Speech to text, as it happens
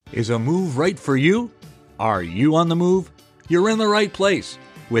Is a move right for you? Are you on the move? You're in the right place.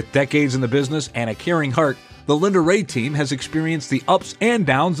 With decades in the business and a caring heart, the Linda Rea team has experienced the ups and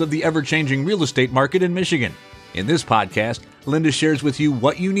downs of the ever-changing real estate market in Michigan. In this podcast, Linda shares with you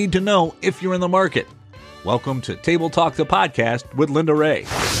what you need to know if you're in the market. Welcome to Table Talk, the podcast with Linda Rea.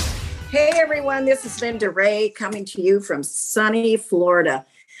 Hey everyone, this is Linda Rea coming to you from sunny Florida.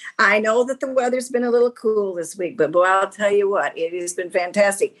 I know that the weather's been a little cool this week, but boy, I'll tell you what, it has been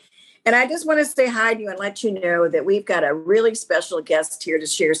fantastic. And I just want to say hi to you and let you know that we've got a really special guest here to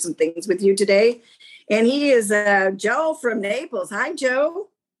share some things with you today. And he is Joe from Naples. Hi, Joe.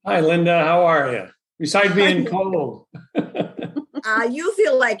 Hi, Linda. How are you? Besides being cold. You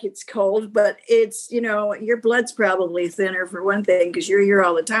feel like it's cold, but it's, your blood's probably thinner for one thing because you're here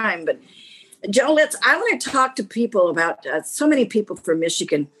all the time. But Joe, I want to talk to people about so many people from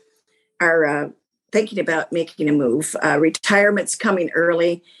Michigan are thinking about making a move. Retirement's coming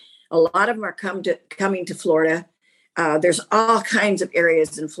early. A lot of them are coming to Florida. There's all kinds of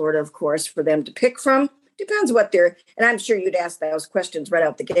areas in Florida, of course, for them to pick from. Depends what and I'm sure you'd ask those questions right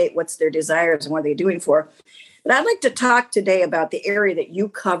out the gate. What's their desires and what are they doing for? But I'd like to talk today about the area that you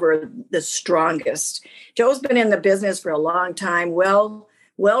cover the strongest. Joe's been in the business for a long time, well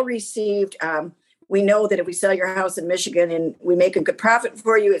received. We know that if we sell your house in Michigan and we make a good profit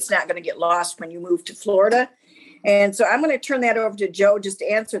for you, it's not going to get lost when you move to Florida. And so I'm going to turn that over to Joe just to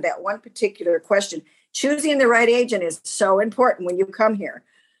answer that one particular question. Choosing the right agent is so important when you come here.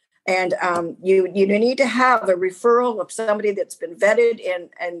 And you need to have a referral of somebody that's been vetted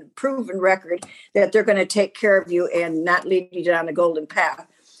and proven record that they're going to take care of you and not lead you down the golden path.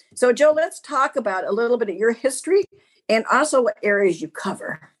 So, Joe, let's talk about a little bit of your history and also what areas you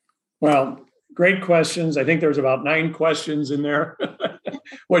cover. Well, great questions. I think there's about 9 questions in there,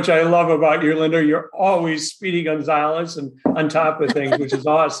 which I love about you, Linda. You're always Speedy Gonzalez and on top of things, which is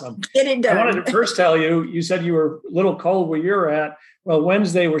awesome. Get it done. I wanted to first tell you, you said you were a little cold where you're at. Well,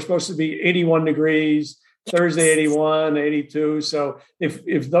 Wednesday, we're supposed to be 81 degrees, Thursday, 81, 82. So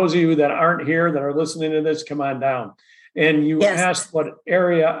if those of you that aren't here that are listening to this, come on down. And you asked what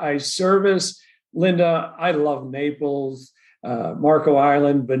area I service. Linda, I love Naples, Marco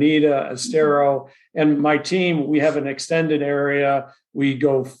Island, Bonita, Estero. And my team, we have an extended area. We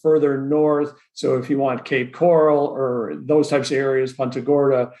go further north. So if you want Cape Coral or those types of areas, Punta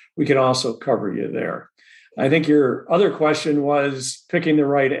Gorda, we can also cover you there. I think your other question was picking the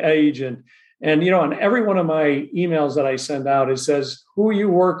right agent. And, on every one of my emails that I send out, it says who you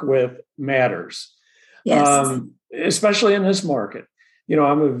work with matters, especially in this market.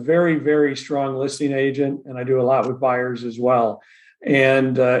 I'm a very, very strong listing agent, and I do a lot with buyers as well.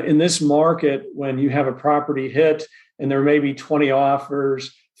 And in this market, when you have a property hit and there may be 20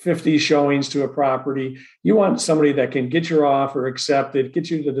 offers, 50 showings to a property, you want somebody that can get your offer accepted,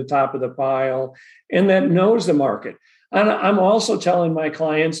 get you to the top of the pile, and that knows the market. And I'm also telling my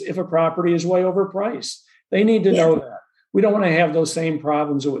clients if a property is way overpriced, they need to know that. We don't want to have those same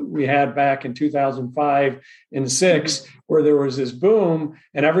problems that we had back in 2005 and 6, where there was this boom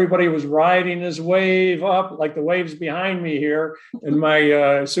and everybody was riding this wave up, like the waves behind me here in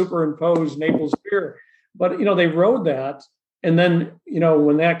my superimposed Naples pier. But, they rode that. And then,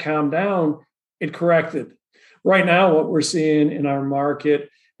 when that calmed down, it corrected. Right now, what we're seeing in our market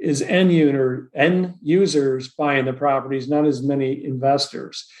is end users buying the properties, not as many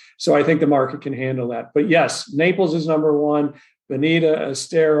investors. So I think the market can handle that. But yes, Naples is number one, Bonita,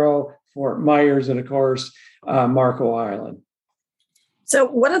 Estero, Fort Myers, and of course, Marco Island. So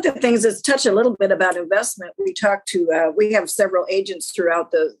one of the things that's touched a little bit about investment, we have several agents throughout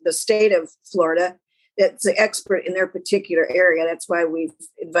the state of Florida that's an expert in their particular area. That's why we've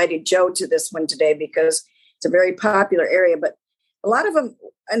invited Joe to this one today, because it's a very popular area. But a lot of them,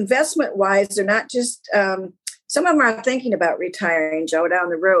 investment-wise, they're not just, some of them are thinking about retiring, Joe, down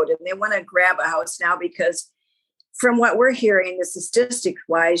the road, and they want to grab a house now because from what we're hearing, the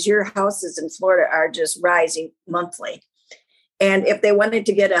statistic-wise, your houses in Florida are just rising monthly. And if they wanted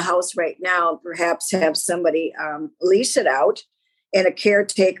to get a house right now, perhaps have somebody lease it out and a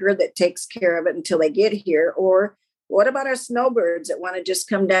caretaker that takes care of it until they get here. Or what about our snowbirds that want to just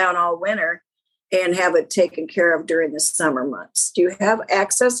come down all winter and have it taken care of during the summer months? Do you have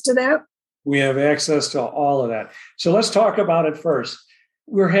access to that? We have access to all of that. So let's talk about it first.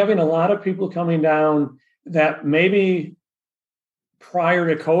 We're having a lot of people coming down that maybe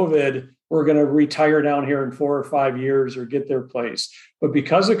prior to COVID were going to retire down here in 4 or 5 years or get their place. But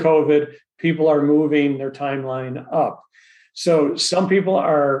because of COVID, people are moving their timeline up. So some people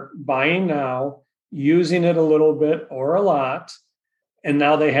are buying now, using it a little bit or a lot, and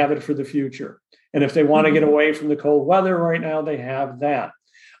now they have it for the future. And if they want to get away from the cold weather right now, they have that.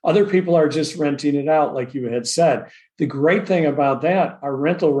 Other people are just renting it out, like you had said. The great thing about that, our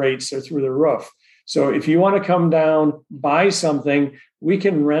rental rates are through the roof. So if you want to come down, buy something, we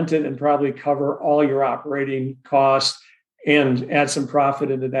can rent it and probably cover all your operating costs and add some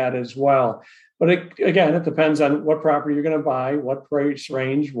profit into that as well. But it depends on what property you're going to buy, what price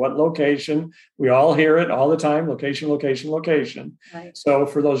range, what location. We all hear it all the time, location, location, location. Right. So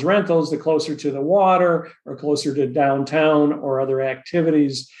for those rentals, the closer to the water or closer to downtown or other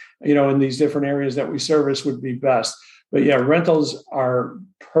activities, in these different areas that we service would be best. But yeah, rentals are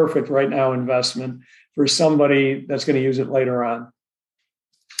perfect right now investment for somebody that's going to use it later on.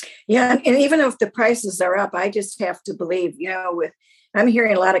 Yeah. And even if the prices are up, I just have to believe, I'm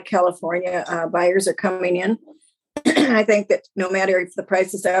hearing a lot of California buyers are coming in. I think that no matter if the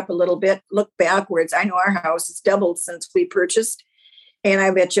prices are up a little bit, look backwards. I know our house has doubled since we purchased. And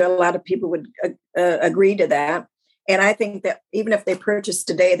I bet you a lot of people would agree to that. And I think that even if they purchase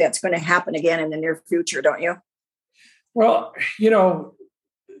today, that's going to happen again in the near future, don't you? Well,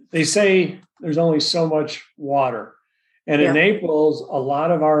 they say there's only so much water. And in Naples, a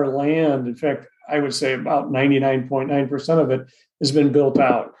lot of our land, in fact, I would say about 99.9% of it has been built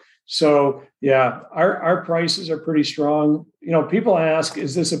out. So, yeah, our prices are pretty strong. People ask,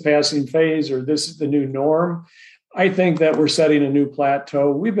 is this a passing phase or this is the new norm? I think that we're setting a new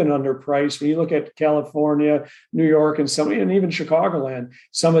plateau. We've been underpriced. When you look at California, New York, and even Chicagoland,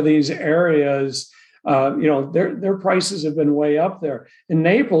 some of these areas, their prices have been way up there. In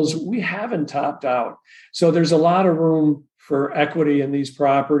Naples, we haven't topped out. So there's a lot of room for equity in these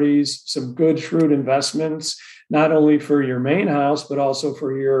properties, some good, shrewd investments, not only for your main house, but also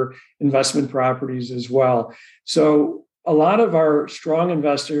for your investment properties as well. So a lot of our strong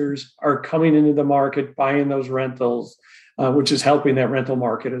investors are coming into the market, buying those rentals, which is helping that rental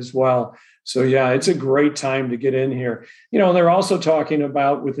market as well. So, yeah, it's a great time to get in here. They're also talking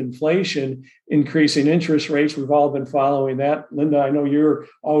about with inflation, increasing interest rates. We've all been following that. Linda, I know you're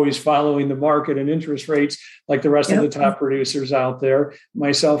always following the market and interest rates like the rest of the top producers out there,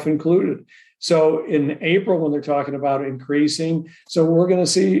 myself included. So in April, when they're talking about increasing, so we're going to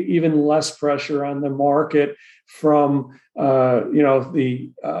see even less pressure on the market from,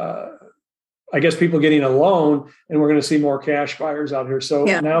 I guess people getting a loan, and we're going to see more cash buyers out here. So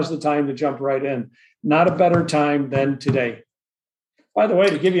now's the time to jump right in. Not a better time than today. By the way,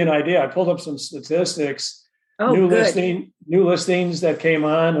 to give you an idea, I pulled up some statistics. New listings that came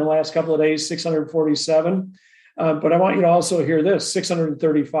on in the last couple of days, 647. But I want you to also hear this,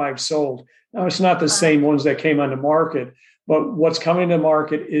 635 sold. Now, it's not the same ones that came on the market, but what's coming to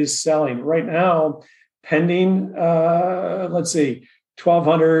market is selling. Right now, pending,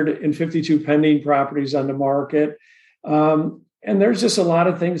 1,252 pending properties on the market. And there's just a lot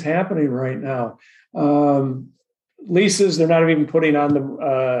of things happening right now. Leases, they're not even putting on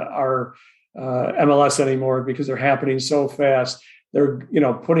our MLS anymore because they're happening so fast. They're,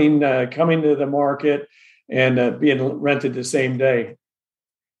 coming to the market and being rented the same day.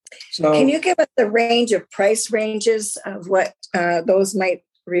 So, can you give us the range of price ranges of what those might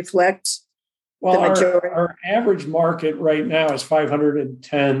reflect? Well, our average market right now is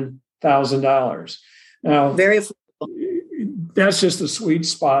 $510,000. Now, that's just a sweet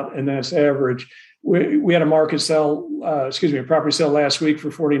spot, and that's average. We had a property sale last week for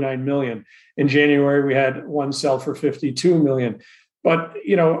 $49 million. In January, we had one sell for $52 million. But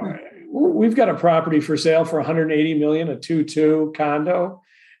we've got a property for sale for $180 million, a 2-2 condo.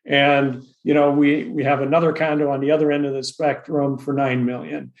 And, we have another condo on the other end of the spectrum for $9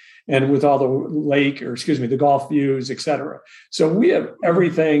 million, and with all the golf views, et cetera. So we have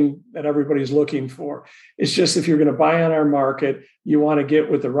everything that everybody's looking for. It's just, if you're going to buy on our market, you want to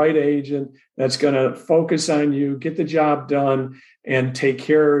get with the right agent that's going to focus on you, get the job done, and take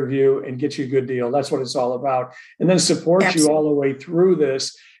care of you and get you a good deal. That's what it's all about. And then support you all the way through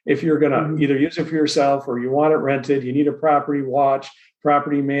this. If you're going to either use it for yourself or you want it rented, you need a property watch,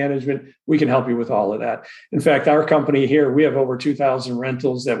 property management, we can help you with all of that. In fact, our company here, we have over 2,000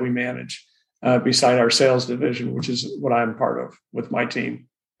 rentals that we manage beside our sales division, which is what I'm part of with my team.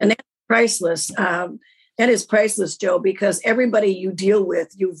 And that's priceless. That is priceless, Joe, because everybody you deal with,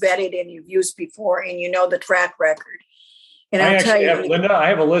 you vetted and you've used before, and you know the track record. And I'll tell you, Linda, I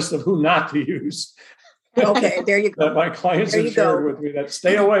have a list of who not to use. Okay, there you go. That my clients have shared with me that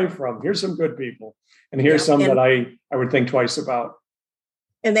stay away from. Here's some good people, and here's some that I would think twice about.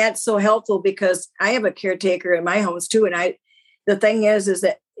 And that's so helpful because I have a caretaker in my homes too. And the thing is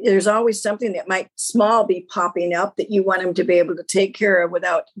that there's always something that might be popping up that you want them to be able to take care of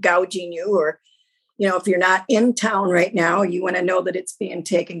without gouging you. Or, if you're not in town right now, you want to know that it's being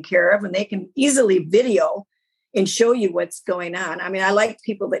taken care of, and they can easily video and show you what's going on. I mean, I like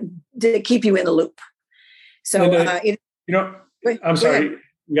people that keep you in the loop. So, I'm sorry.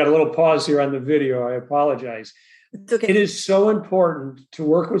 We got a little pause here on the video. I apologize. It's okay. It is so important to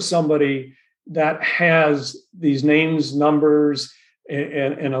work with somebody that has these names, numbers,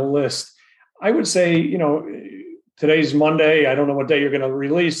 and a list. I would say, today's Monday. I don't know what day you're going to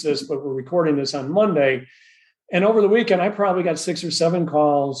release this, but we're recording this on Monday. And over the weekend, I probably got 6 or 7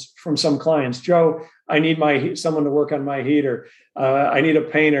 calls from some clients. Joe, I need someone to work on my heater. I need a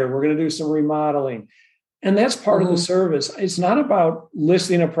painter. We're going to do some remodeling. And that's part of the service. It's not about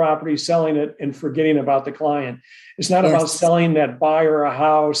listing a property, selling it, and forgetting about the client. It's not about selling that buyer a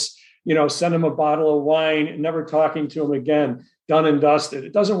house, send them a bottle of wine and never talking to them again, done and dusted.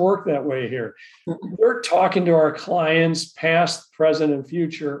 It doesn't work that way here. We're talking to our clients, past, present, and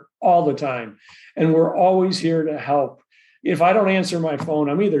future all the time. And we're always here to help. If I don't answer my phone,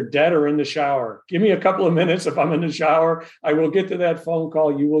 I'm either dead or in the shower. Give me a couple of minutes. If I'm in the shower, I will get to that phone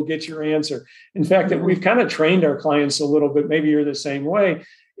call. You will get your answer. In fact, we've kind of trained our clients a little bit. Maybe you're the same way.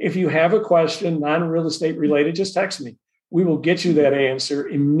 If you have a question, non-real estate related, just text me. We will get you that answer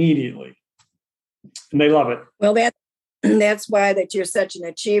immediately. And they love it. Well, that's why that you're such an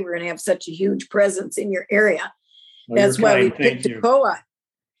achiever and have such a huge presence in your area. Well, that's why we picked Toccoa.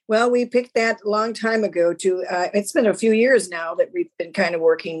 Well, we picked that a long time ago too. It's been a few years now that we've been kind of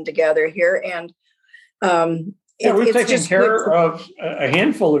working together here. And we've taken care of a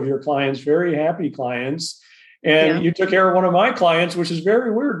handful of your clients, very happy clients. And you took care of one of my clients, which is very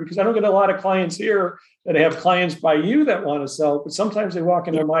weird because I don't get a lot of clients here that have clients by you that want to sell, but sometimes they walk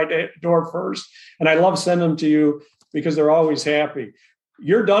into my door first. And I love sending them to you because they're always happy.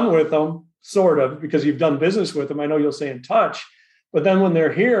 You're done with them, sort of, because you've done business with them. I know you'll stay in touch. But then when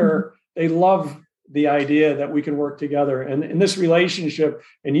they're here, they love the idea that we can work together and in this relationship.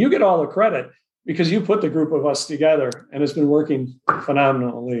 And you get all the credit because you put the group of us together and it's been working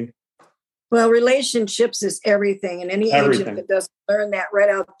phenomenally. Well, relationships is everything. And any agent that doesn't learn that right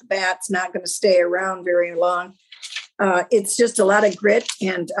out the bat's not going to stay around very long. It's just a lot of grit.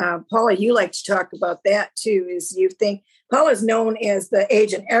 And Paula, you like to talk about that too, is you think Paula's known as the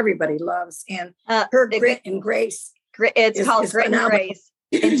agent everybody loves and her grit and grace. It's called Grit and Grace.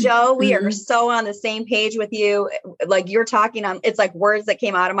 And Joe, we are so on the same page with you. Like you're talking on, it's like words that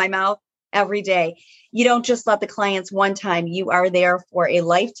came out of my mouth every day. You don't just let the clients one time. You are there for a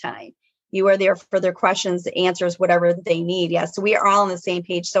lifetime. You are there for their questions, answers, whatever they need. Yeah. So we are all on the same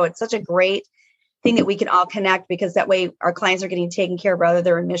page. So it's such a great thing that we can all connect because that way our clients are getting taken care of, whether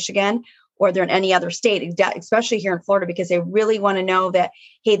they're in Michigan or they're in any other state, especially here in Florida, because they really want to know that,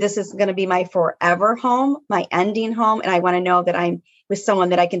 hey, this is going to be my forever home, my ending home. And I want to know that I'm with someone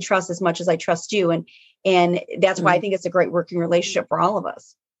that I can trust as much as I trust you. And that's why I think it's a great working relationship for all of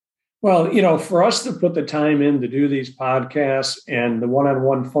us. Well, for us to put the time in to do these podcasts and the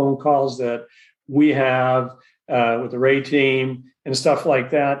one-on-one phone calls that we have with the Rea team and stuff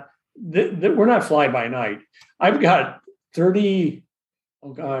like that, we're not fly by night. I've got 30,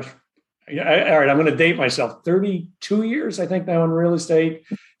 all right, I'm going to date myself. 32 years, I think, now in real estate.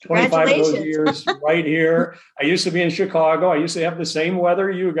 25 of those years right here. I used to be in Chicago. I used to have the same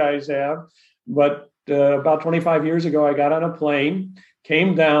weather you guys have. But about 25 years ago, I got on a plane,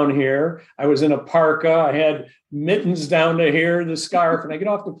 came down here. I was in a parka. I had mittens down to here, the scarf. And I get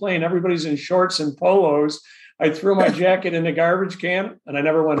off the plane. Everybody's in shorts and polos. I threw my jacket in the garbage can, and I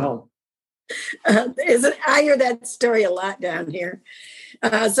never went home. I hear that story a lot down here.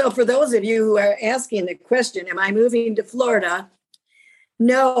 So for those of you who are asking the question, am I moving to Florida?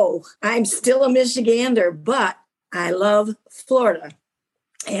 No, I'm still a Michigander, but I love Florida.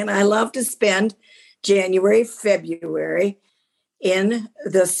 And I love to spend January, February in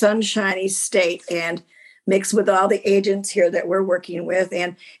the sunshiny state and mix with all the agents here that we're working with.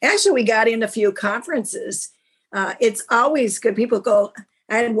 And actually, we got in a few conferences. It's always good. People go,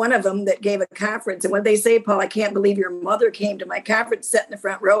 I had one of them that gave a conference. And when they say, Paul, I can't believe your mother came to my conference, sat in the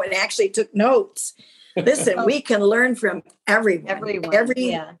front row and actually took notes. Listen, we can learn from everyone.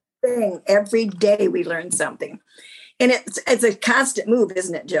 Everything. Every day we learn something. And it's a constant move,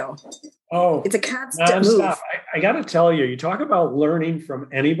 isn't it, Joe? Oh, it's a constant move. I got to tell you, you talk about learning from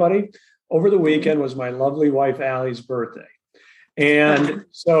anybody. Over the weekend was my lovely wife, Allie's birthday. And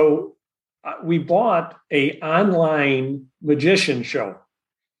so we bought an online magician show.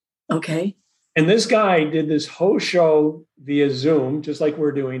 Okay. And this guy did this whole show via Zoom, just like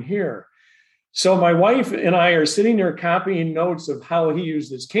we're doing here. So my wife and I are sitting there copying notes of how he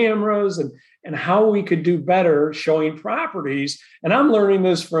used his cameras and how we could do better showing properties. And I'm learning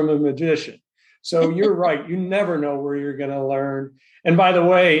this from a magician. So you're right. You never know where you're going to learn. And by the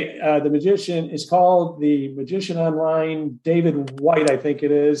way, the magician is called the Magician Online, David White, I think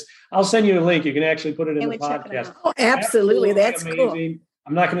it is. I'll send you a link. You can actually put it in the podcast. Oh, absolutely. That's amazing. Cool.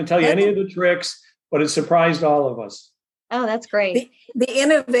 I'm not going to tell you any of the tricks, but it surprised all of us. Oh, that's great. The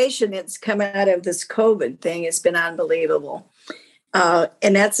innovation that's come out of this COVID thing has been unbelievable.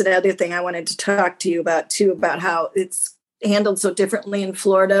 And that's another thing I wanted to talk to you about, too, about how it's handled so differently in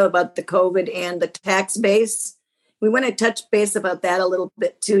Florida about the COVID and the tax base. We want to touch base about that a little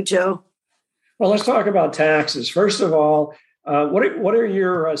bit, too, Joe. Well, let's talk about taxes. First of all, what are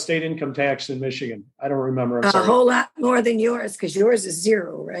your state income tax in Michigan? I don't remember. A whole lot more than yours, because yours is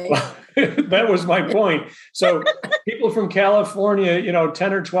 0, right? Well, that was my point. So people from California, 10 or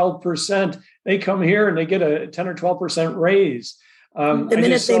 12%, they come here and they get a 10 or 12% raise. The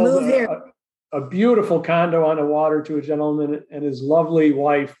minute they move here. A beautiful condo on the water to a gentleman and his lovely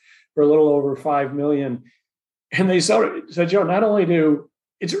wife for a little over $5 million. And they said, Joe, not only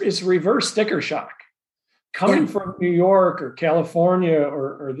it's reverse sticker shock. Coming from New York or California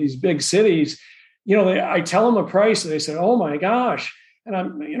or these big cities, I tell them a price and they say, oh my gosh. And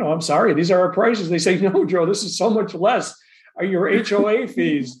I'm sorry, these are our prices. They say, no, Joe, this is so much less. Are your HOA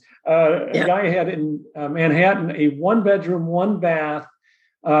fees? A guy had in Manhattan a 1-bedroom, 1-bath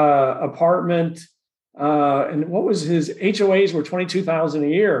apartment. And what was his HOAs were $22,000 a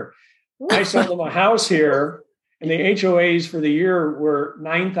year. I sold him a house here. And the HOAs for the year were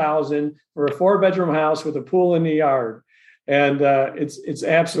 $9,000 for a 4-bedroom house with a pool in the yard. And it's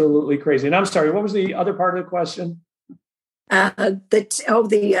absolutely crazy. And I'm sorry, what was the other part of the question? I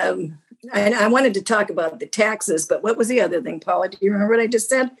wanted to talk about the taxes, but what was the other thing, Paula? Do you remember what I just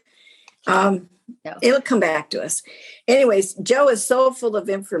said? No. It'll come back to us. Anyways, Joe is so full of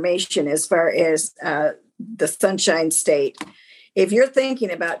information as far as the Sunshine State. If you're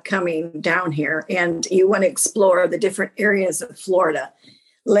thinking about coming down here and you want to explore the different areas of Florida,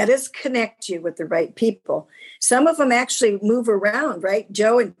 let us connect you with the right people. Some of them actually move around, right,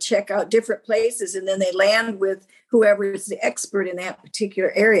 Joe, and check out different places, and then they land with whoever is the expert in that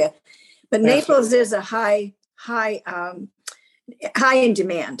particular area. But Naples is a high in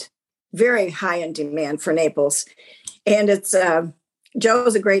demand, very high in demand for Naples. And it's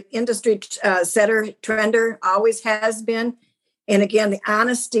Joe's a great industry setter, trender, always has been. And again, the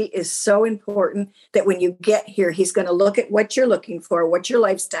honesty is so important that when you get here, he's going to look at what you're looking for, what your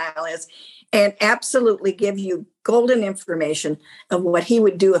lifestyle is, and absolutely give you golden information of what he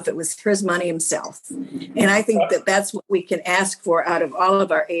would do if it was his money himself. And I think that that's what we can ask for out of all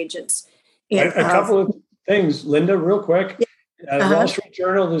of our agents. And, a couple of things, Linda, real quick. Wall Street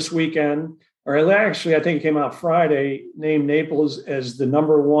Journal this weekend, or actually, I think it came out Friday, named Naples as the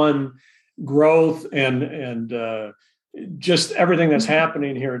 #1 growth and just everything that's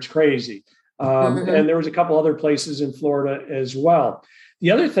happening here. It's crazy. And there was a couple other places in Florida as well.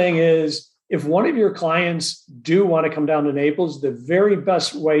 The other thing is, if one of your clients do want to come down to Naples, the very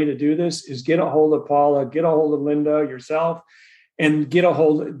best way to do this is get a hold of Paula, get a hold of Linda, yourself, and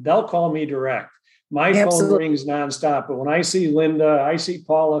they'll call me direct. My phone rings nonstop. But when I see Linda, I see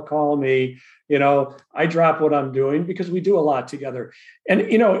Paula call me, I drop what I'm doing because we do a lot together. And,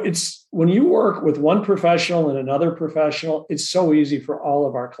 it's when you work with one professional and another professional, it's so easy for all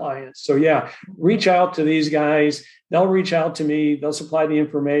of our clients. So reach out to these guys. They'll reach out to me. They'll supply the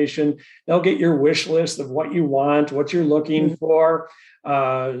information. They'll get your wish list of what you want, what you're looking for.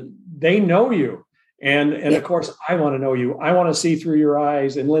 They know you. And of course, I want to know you. I want to see through your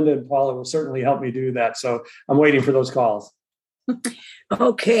eyes. And Linda and Paula will certainly help me do that. So I'm waiting for those calls.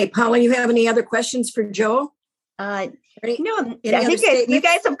 Okay, Paula, you have any other questions for Joe? No, I think you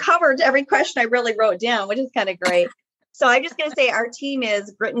guys have covered every question I really wrote down, which is kind of great. So I'm just going to say our team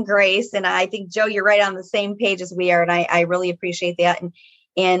is grit and grace. And I think, Joe, you're right on the same page as we are. And I really appreciate that.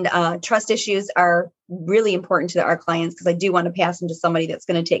 And trust issues are really important to our clients because I do want to pass them to somebody that's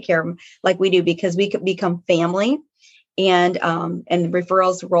going to take care of them like we do, because we could become family and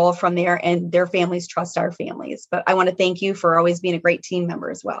referrals roll from there and their families trust our families. But I want to thank you for always being a great team member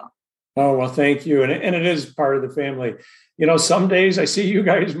as well. Oh, well, thank you. And it is part of the family. Some days I see you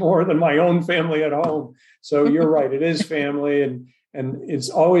guys more than my own family at home. So you're right. It is family. And it's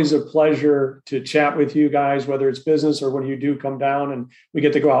always a pleasure to chat with you guys, whether it's business or when you do come down and we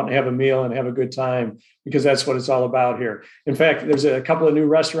get to go out and have a meal and have a good time, because that's what it's all about here. In fact, there's a couple of new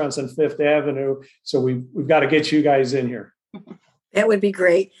restaurants on Fifth Avenue. So we've got to get you guys in here. That would be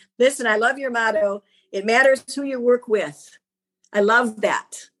great. Listen, I love your motto. It matters who you work with. I love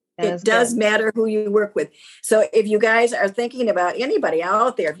that. It does matter who you work with. So if you guys are thinking about anybody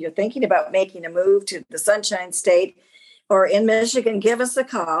out there, if you're thinking about making a move to the Sunshine State or in Michigan, give us a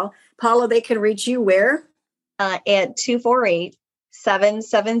call. Paula, they can reach you where? At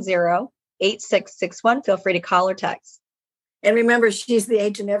 248-770-8661. Feel free to call or text. And remember, she's the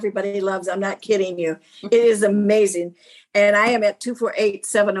agent everybody loves. I'm not kidding you. It is amazing. And I am at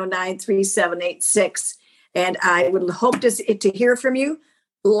 248-709-3786. And I would hope to hear from you.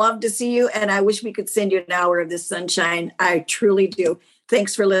 Love to see you. And I wish we could send you an hour of this sunshine. I truly do.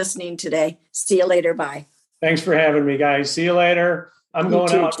 Thanks for listening today. See you later. Bye. Thanks for having me, guys. See you later. I'm You going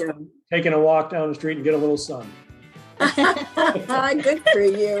too, out, Joe. taking a walk down the street and get a little sun. Good for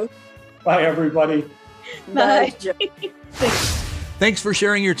you. Bye, everybody. Bye. Joe. Thanks for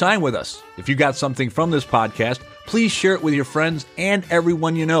sharing your time with us. If you got something from this podcast, please share it with your friends and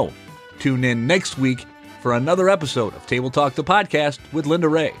everyone you know. Tune in next week for another episode of Table Talk, the podcast with Linda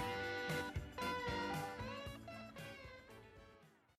Rea.